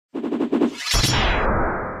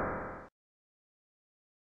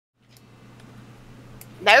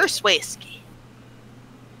Nurse whiskey.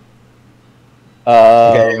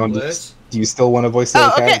 Okay, do you still want to voice the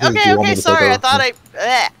character? Okay, sorry, I thought I...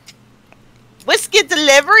 Whiskey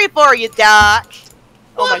delivery for you, Doc.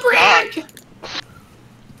 Oh my god.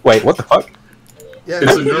 Wait, what the fuck? Yeah,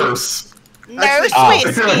 it's a nurse. Nurse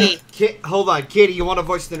whiskey. Hold on, Katie, you want to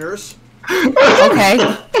voice the nurse? Okay.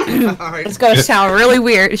 Alright. It's gonna sound really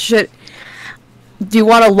weird. Do you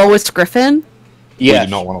want a Lois Griffin? Yeah. I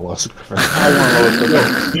do not want a Lois Griffin. I want a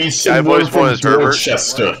Lois Griffin. I voiced one as Herbert.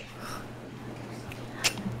 Chester.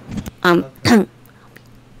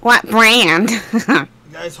 What brand?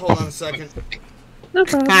 Guys, hold on a second. God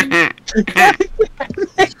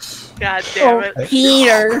damn it.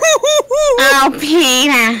 Peter. Oh,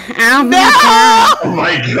 Peter. Oh, no! Oh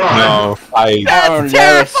my god. No, That's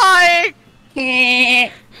terrifying!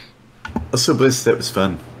 Also, Bliss, that was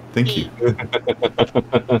fun. Thank you.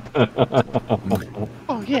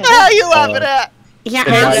 Oh, yeah. How are you laughing at? Yeah,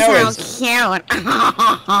 I'm so cute.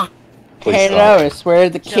 Hey, Lois, where are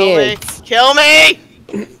the kids? Kill me!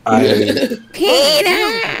 Peter!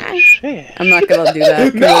 I'm not gonna do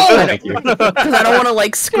that. Because I don't want to,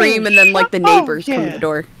 like, scream and then, like, the neighbors come to the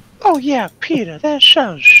door. Oh yeah, Peter, that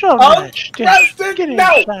sounds so nice. Get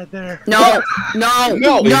inside there. No.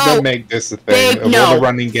 Please don't make this a thing. Of all the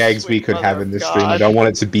running gags we could have in this stream, I don't want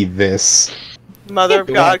it to be this. Mother of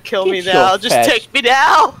God, kill me now. Just take me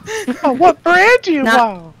now. Oh, what brand do you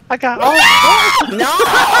want? I got.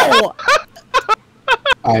 No!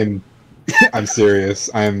 I'm serious.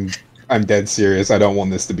 I'm dead serious. I don't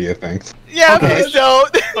want this to be a thing. Yeah, please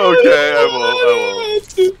don't. Okay, I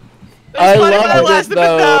won't. I love it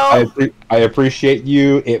though. I appreciate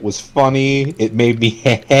you. It was funny. It made me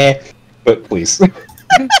heh, but please. It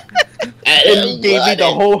gave me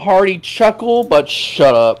the whole hearty chuckle, but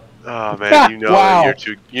shut up. Oh man, you're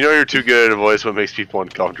too good at a voice. What makes people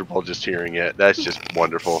uncomfortable just hearing it? That's just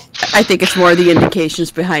wonderful. I think it's more the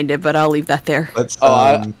indications behind it, but I'll leave that there. Let's.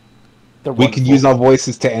 We can use our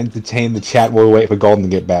voices to entertain the chat while we wait for Golden to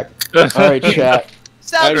get back. Alright, chat.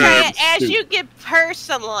 So, as you get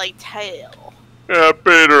personally tell. Yeah,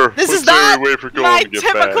 Peter. This is not my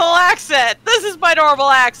typical accent. This is my normal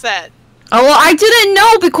accent. Oh, well, I didn't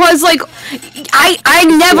know because, like, I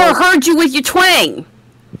never heard you with your twang.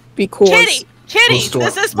 Because... Kitty,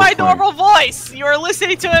 this is my normal voice. You are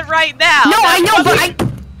listening to it right now. No, I know, but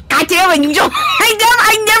God damn it, you don't...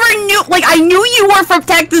 I never knew... Like, I knew you were from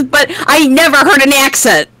Texas, but I never heard an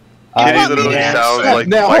accent. Kitty literally sounds like...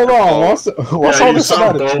 Now, hold on. What's all this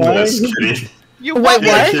about a twang? You want me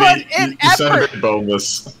to put in effort? Sounded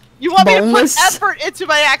boneless. You want me to put effort into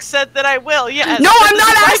my accent, that I will, yes. No, I'm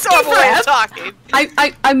not asking for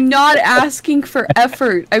effort. I'm not asking for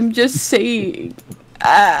effort. I'm just saying...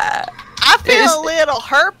 I feel a little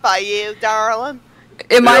hurt by you, darling.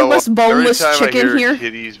 Am I less boneless chicken here?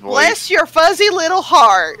 Bless your fuzzy little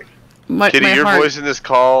heart. Kitty, your voice in this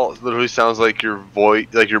call literally sounds like your voice,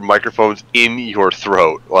 like your microphone's in your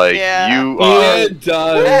throat. Like you are. It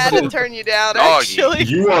does. I had to turn you down, actually.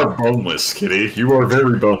 You are boneless, Kitty. You are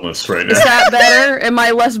very boneless right now. Is that better? Am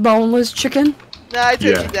I less boneless chicken? No, I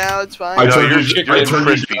took you down. It's fine. I turned you down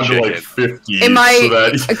to like 50. Am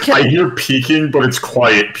I? So that I hear peaking, but it's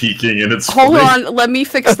quiet peaking, and it's. Hold on, let me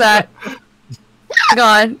fix that. Hang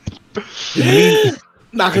on.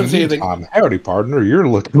 Not gonna say anything. Howdy, partner. You're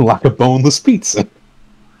looking like a boneless pizza.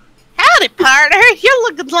 Howdy, partner. You're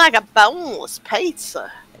looking like a boneless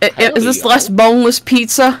pizza. Is this less boneless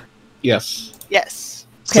pizza? Yes. Yes.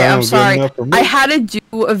 Okay, I'm sorry. I had to do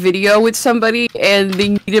a video with somebody, and they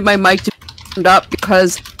needed my mic to be turned up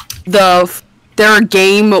because their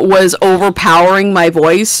game was overpowering my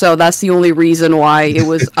voice, so that's the only reason why it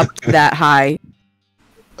was up to that high.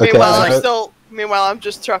 Okay, Meanwhile, I'm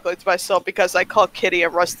just chuckling to myself because I call Kitty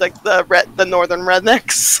and Russ like the northern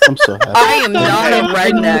rednecks. I'm so happy. I am not a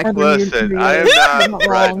redneck. Listen, I am not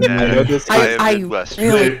redneck. I am Midwestern.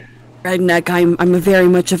 Really redneck. I'm a very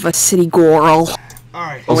much of a city girl.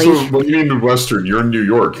 Alright. Also, what do you mean Midwestern? You're in New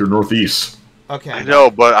York. You're Northeast. Okay. I know,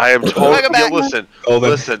 but I am totally...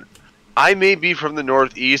 Listen. I may be from the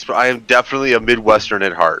Northeast, but I am definitely a Midwestern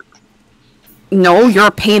at heart. No, you're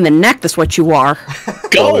a pain in the neck. That's what you are.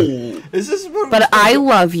 Go. But I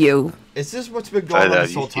love you. Is this what's been going on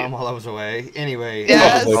this whole time while I was away? Anyway.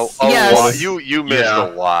 Yes. Yes. You missed a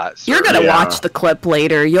lot. Sir. You're gonna watch the clip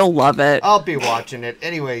later. You'll love it. I'll be watching it.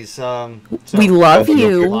 Anyways, we love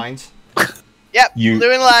you. Lines. Yep.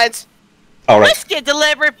 Doing lines. All right. Whiskey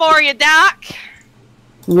delivery for you, Doc.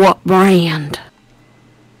 What brand?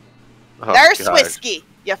 Nurse whiskey,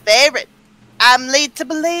 your favorite. I'm led to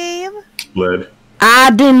believe.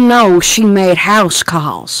 I didn't know she made house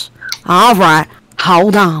calls. All right,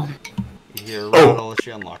 hold on. hear a rattle as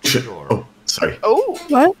she unlocks the door. Oh, sorry. Oh.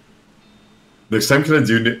 What? Next time, can I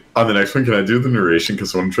do on the next one? Can I do the narration?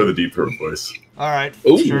 Because I want to try the deep throat voice. All right.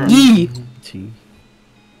 Sure. Yee.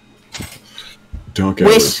 Doc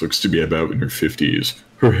Alice looks to be about in her 50s.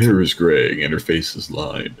 Her hair is graying and her face is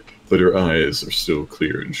lined, but her eyes are still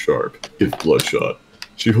clear and sharp, if bloodshot.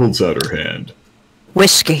 She holds out her hand.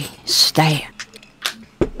 Whiskey, stay.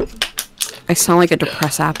 I sound like a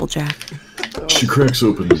depressed Applejack. She cracks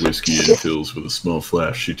open the whiskey and fills with a small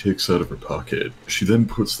flask she takes out of her pocket. She then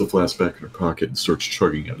puts the flask back in her pocket and starts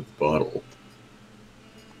chugging out of the bottle.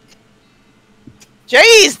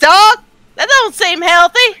 Jeez, Doc! That don't seem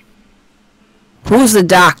healthy! Who's the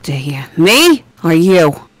doctor here? Me or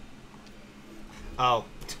you? Oh.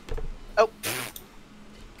 Oh.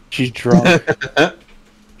 She's drunk.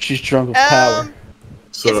 She's drunk with power.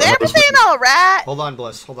 So, is everything alright? Hold on,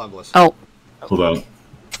 Bliss. Hold on, Bliss. Oh. Hold on.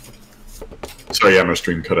 Sorry, yeah, my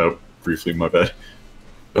stream cut out briefly, my bad.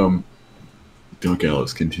 Doc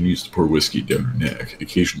Alice continues to pour whiskey down her neck,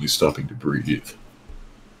 occasionally stopping to breathe.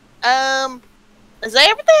 Is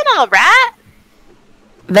everything alright?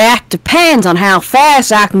 That depends on how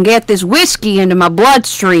fast I can get this whiskey into my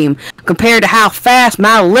bloodstream compared to how fast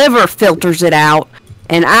my liver filters it out.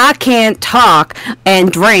 And I can't talk and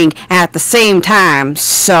drink at the same time,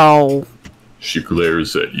 so... She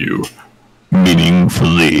glares at you,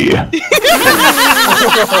 meaningfully.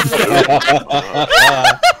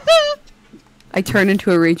 I turn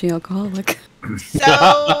into a raging alcoholic.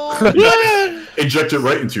 So... Inject it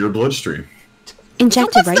right into your bloodstream.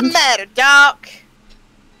 Inject it right What's the matter, Doc?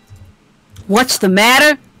 What's the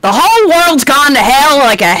matter? The whole world's gone to hell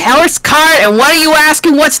like a horse cart, and what are you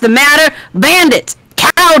asking what's the matter? Bandits,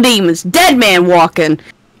 cow demons, dead man walking.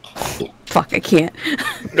 Fuck, I can't.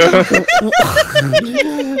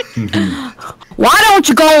 Why don't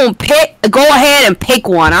you go ahead and pick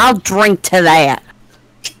one? I'll drink to that.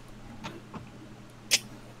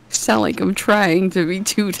 Sound like I'm trying to be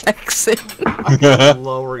too Texan.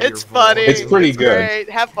 It's funny. It's pretty good. Great.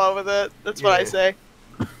 Have fun with it. That's what I say.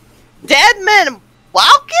 Dead men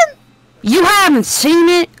walking? You haven't seen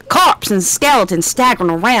it? Corpses and skeletons staggering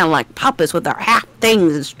around like puppets with their half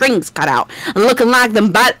things and strings cut out, and looking like them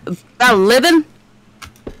about living?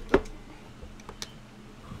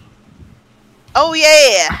 Oh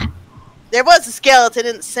yeah, there was a skeleton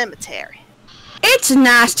in the cemetery. It's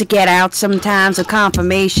nice to get out sometimes of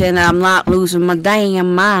confirmation that I'm not losing my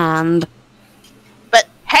damn mind. But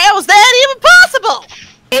how's that even possible?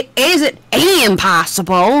 It isn't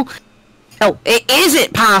impossible. Oh, it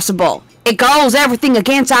isn't possible. It goes everything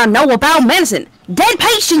against I know about medicine. Dead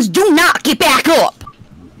patients do not get back up.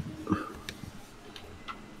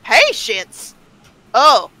 Patience?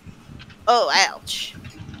 Oh, ouch.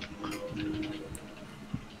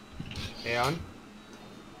 Aeon?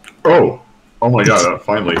 Oh my god,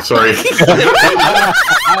 finally, sorry. No,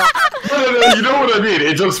 you know what I mean,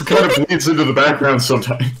 it just kind of bleeds into the background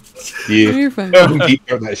sometimes. Yeah. You're fine. Deep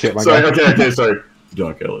throat that shit, my Sorry, guy. okay, sorry.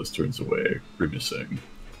 Doc Ellis turns away, grimacing.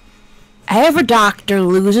 Every doctor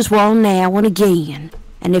loses one now and again,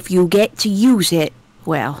 and if you get to use it,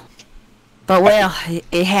 well,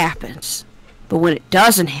 it happens. But when it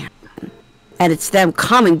doesn't happen, and it's them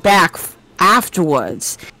coming back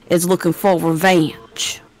afterwards, it's looking for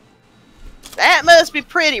revenge. That must be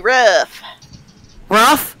pretty rough.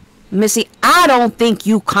 Rough? Missy, I don't think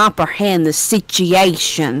you comprehend the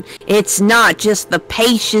situation. It's not just the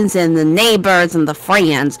patients and the neighbors and the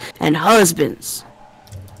friends and husbands.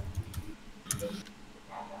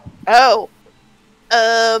 Oh.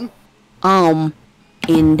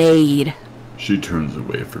 Indeed. She turns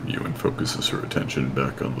away from you and focuses her attention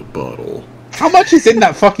back on the bottle. How much is in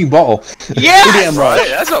that fucking bottle? Yeah! Damn right. Hey,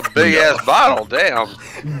 that's a big ass bottle, damn.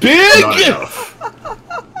 Big!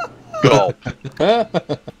 Go.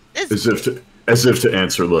 As if to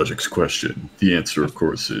answer Logic's question, the answer, of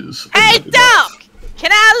course, is... Hey, Doc!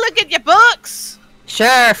 Can I look at your books?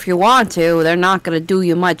 Sure, if you want to. They're not gonna do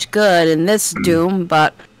you much good in this doom,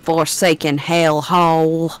 but forsaken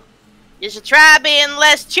hellhole. You should try being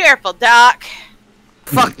less cheerful, Doc.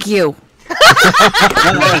 Fuck you.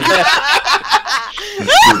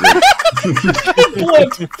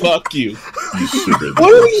 Fuck you.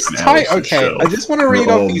 What are these titles? Okay, I just want to read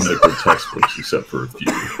off these. Medical textbooks, except for a few.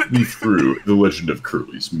 Leaf through The Legend of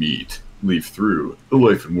Curly's Meat. Leaf through The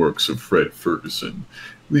Life and Works of Fred Ferguson.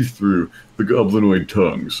 Leaf through The Goblinoid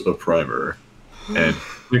Tongues, a primer. And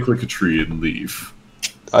Think Like a Tree and Leaf.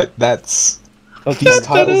 These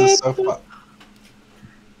titles are so fun.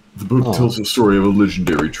 The book tells the story of a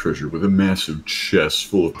legendary treasure with a massive chest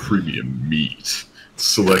full of premium meat.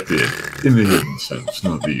 Selected in the hidden sense,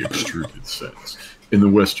 not the extruded sense. in the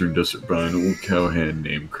western desert by an old cowhand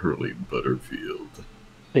named Curly Butterfield.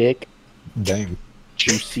 Thick. Dang.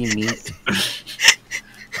 Juicy meat.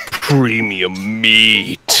 Premium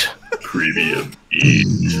meat. Premium meat.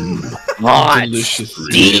 Hot. Delicious.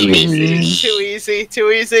 Too easy. Too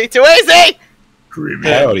easy. Premium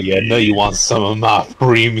Howdy, I know you want some of my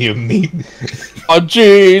premium meat. Oh,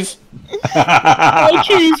 jeez. Oh,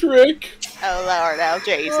 jeez, Rick. Oh, Lord, oh,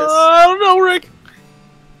 Jesus. I don't know, Rick.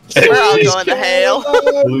 We're all going to hell.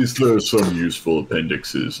 At least there are some useful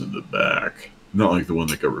appendixes in the back. Not like the one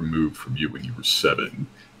that got removed from you when you were 7.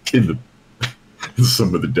 In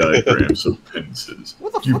some of the diagrams of appendices.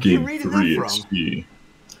 What the You fuck are you gain reading 3 that from? XP.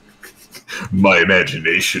 My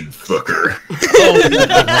imagination, fucker.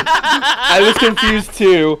 I was confused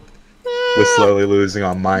too. We're slowly losing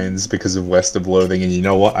our minds because of West of Loathing, and you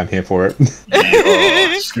know what? I'm here for it.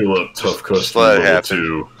 Yeah, skill up, tough Just let it custom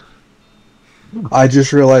level happen. 2. I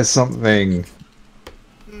just realized something.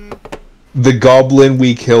 The goblin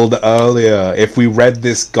we killed earlier, if we read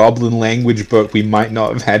this goblin language book, we might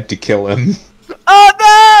not have had to kill him.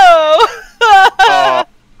 Oh, no!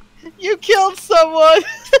 You killed someone.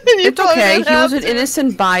 It's okay. He was an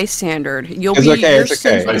innocent bystander. You'll It's be okay, your it's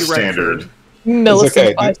okay. sins will be Bystander. rectified. It's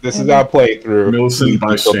okay. This is our playthrough. Millicent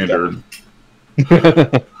bystander.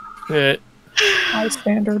 High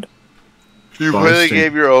standard. You really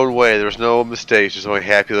gave your own way. There was no mistakes. There's only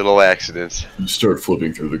happy little accidents. You start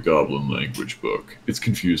flipping through the goblin language book. It's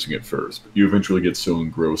confusing at first, but you eventually get so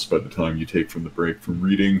engrossed by the time you take from the break from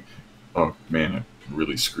reading. Oh man, I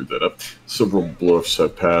really screwed that up. Several bluffs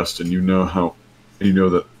have passed, and you know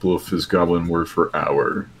that bluff is goblin word for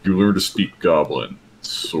hour. You learn to speak goblin,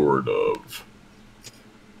 sort of.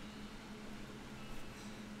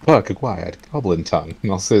 Fuck, acquired goblin tongue.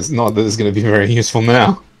 Not that it's going to be very useful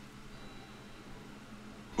now.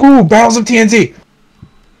 Ooh, barrels of TNT!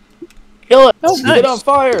 Kill it! Oh, Set it on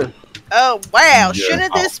fire! Oh, wow.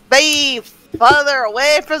 Shouldn't this be further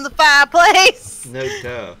away from the fireplace? No,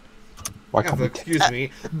 duh. Why can't we Excuse me.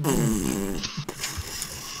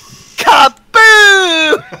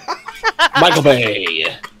 Kaboo! Michael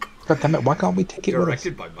Bay! God damn it, why can't we take it with us?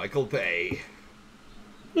 Directed by Michael Bay.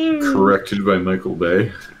 Corrected by Michael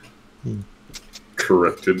Bay.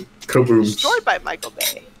 Corrected. Kaboom. Destroyed by Michael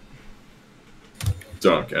Bay.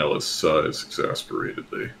 Doc Alice sighs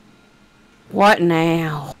exasperatedly. What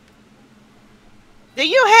now? Do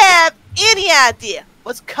you have any idea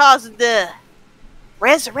what's causing the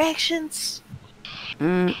resurrections?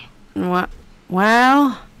 What?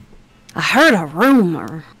 Well, I heard a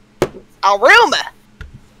rumor. A rumor?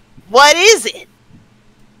 What is it?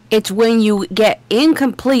 It's when you get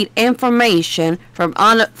incomplete information from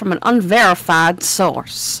an unverified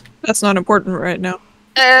source. That's not important right now.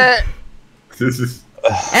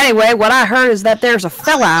 Anyway, what I heard is that there's a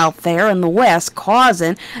fella out there in the West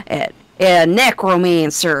causing a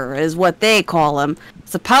necromancer, is what they call him.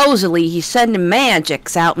 Supposedly, he's sending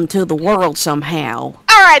magics out into the world somehow.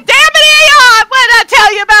 Alright, damn it, Eon! What did I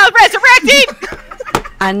tell you about resurrecting?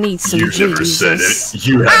 I need some You never said Jesus. it.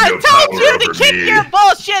 You have I no told power you to over keep me. your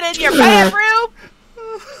bullshit in your bedroom!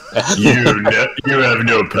 You have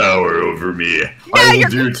no power over me. I will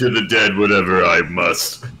do to the dead whatever I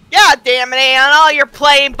must. God damn it, Eon, all your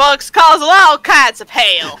playing books cause all kinds of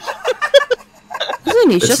hell. Isn't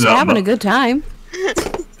he It's just not having a good time?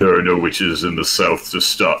 There are no witches in the south to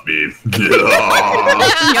stop me.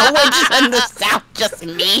 No witches in the South, just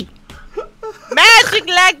me. Magic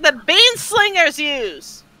like the bean slingers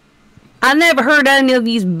use. I never heard any of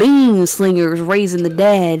these bean slingers raising the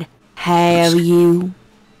dead. Have you?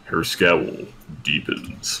 Her scowl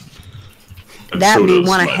deepens. And That'd so be does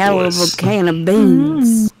one my hell voice. of a can of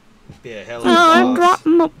beans. Yeah, hell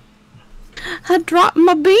Oh, I dropped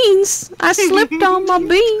my beans. I slipped on my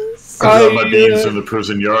beans. I dropped my beans in the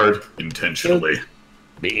prison yard intentionally.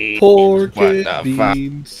 Pork and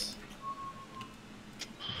beans.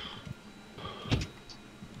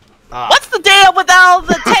 What's the deal with all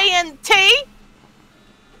the TNT?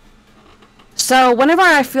 So whenever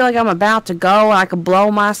I feel like I'm about to go, I can blow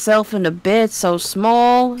myself into bits so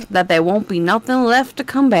small that there won't be nothing left to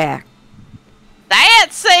come back. That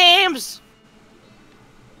seems...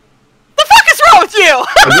 The fuck is wrong with you?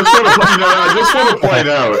 I just want to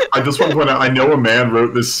point out, I know a man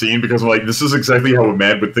wrote this scene because I'm like, this is exactly how a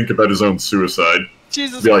man would think about his own suicide.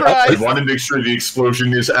 Jesus Be like, Christ. I want to make sure the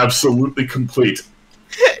explosion is absolutely complete.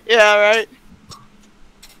 Yeah, right.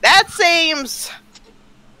 That seems...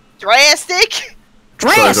 drastic.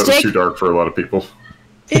 Sorry, that was Drastic? too dark for a lot of people.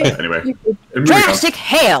 Anyway. Drastic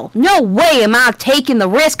hell! No way am I taking the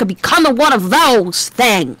risk of becoming one of those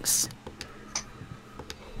things.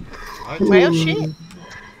 Well, shit.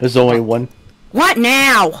 There's only one What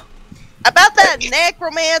now? About that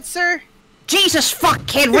necromancer. Jesus fuck,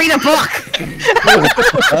 kid, read a book!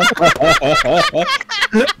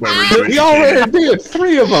 We already did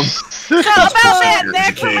 3 of them. So about that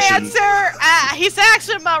necromancer, he's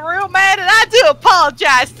actually my roommate, and I do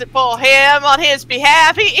apologize for him on his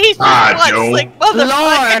behalf. He's just one slick motherfucker.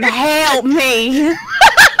 Lord, help me!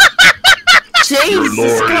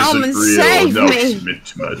 Jesus, come and save me!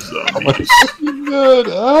 Good.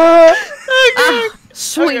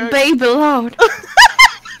 Sweet baby Lord.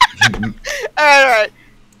 Alright.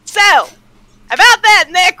 So, about that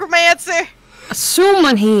necromancer.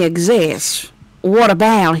 Assuming he exists, what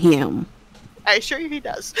about him? Are you sure he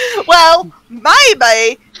does? Well,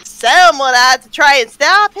 maybe someone had to try and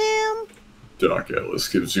stop him. Doc Ellis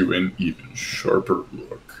gives you an even sharper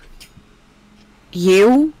look.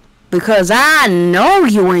 You? Because I know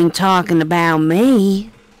you ain't talking about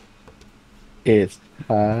me. It's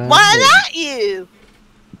why not you?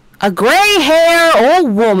 A gray-haired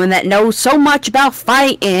old woman that knows so much about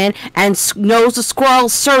fighting and knows the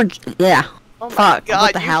squirrel's surgery. Yeah. Oh my fuck. God,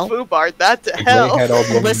 what the hell? You foobarred that to hell.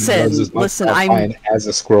 Listen, I'm as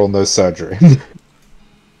a squirrel knows surgery.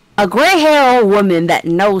 A gray-haired old woman that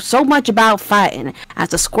knows so much about fighting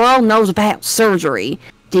as a squirrel knows about surgery.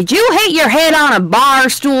 Did you hit your head on a bar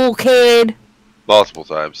stool, kid? Multiple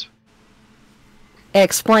times. It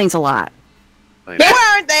explains a lot. You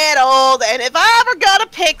weren't that old, and if I ever gotta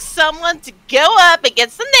pick someone to go up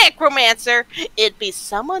against the necromancer, it'd be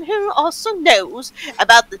someone who also knows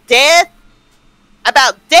about death,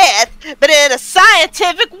 but in a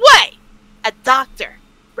scientific way. A doctor,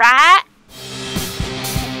 right?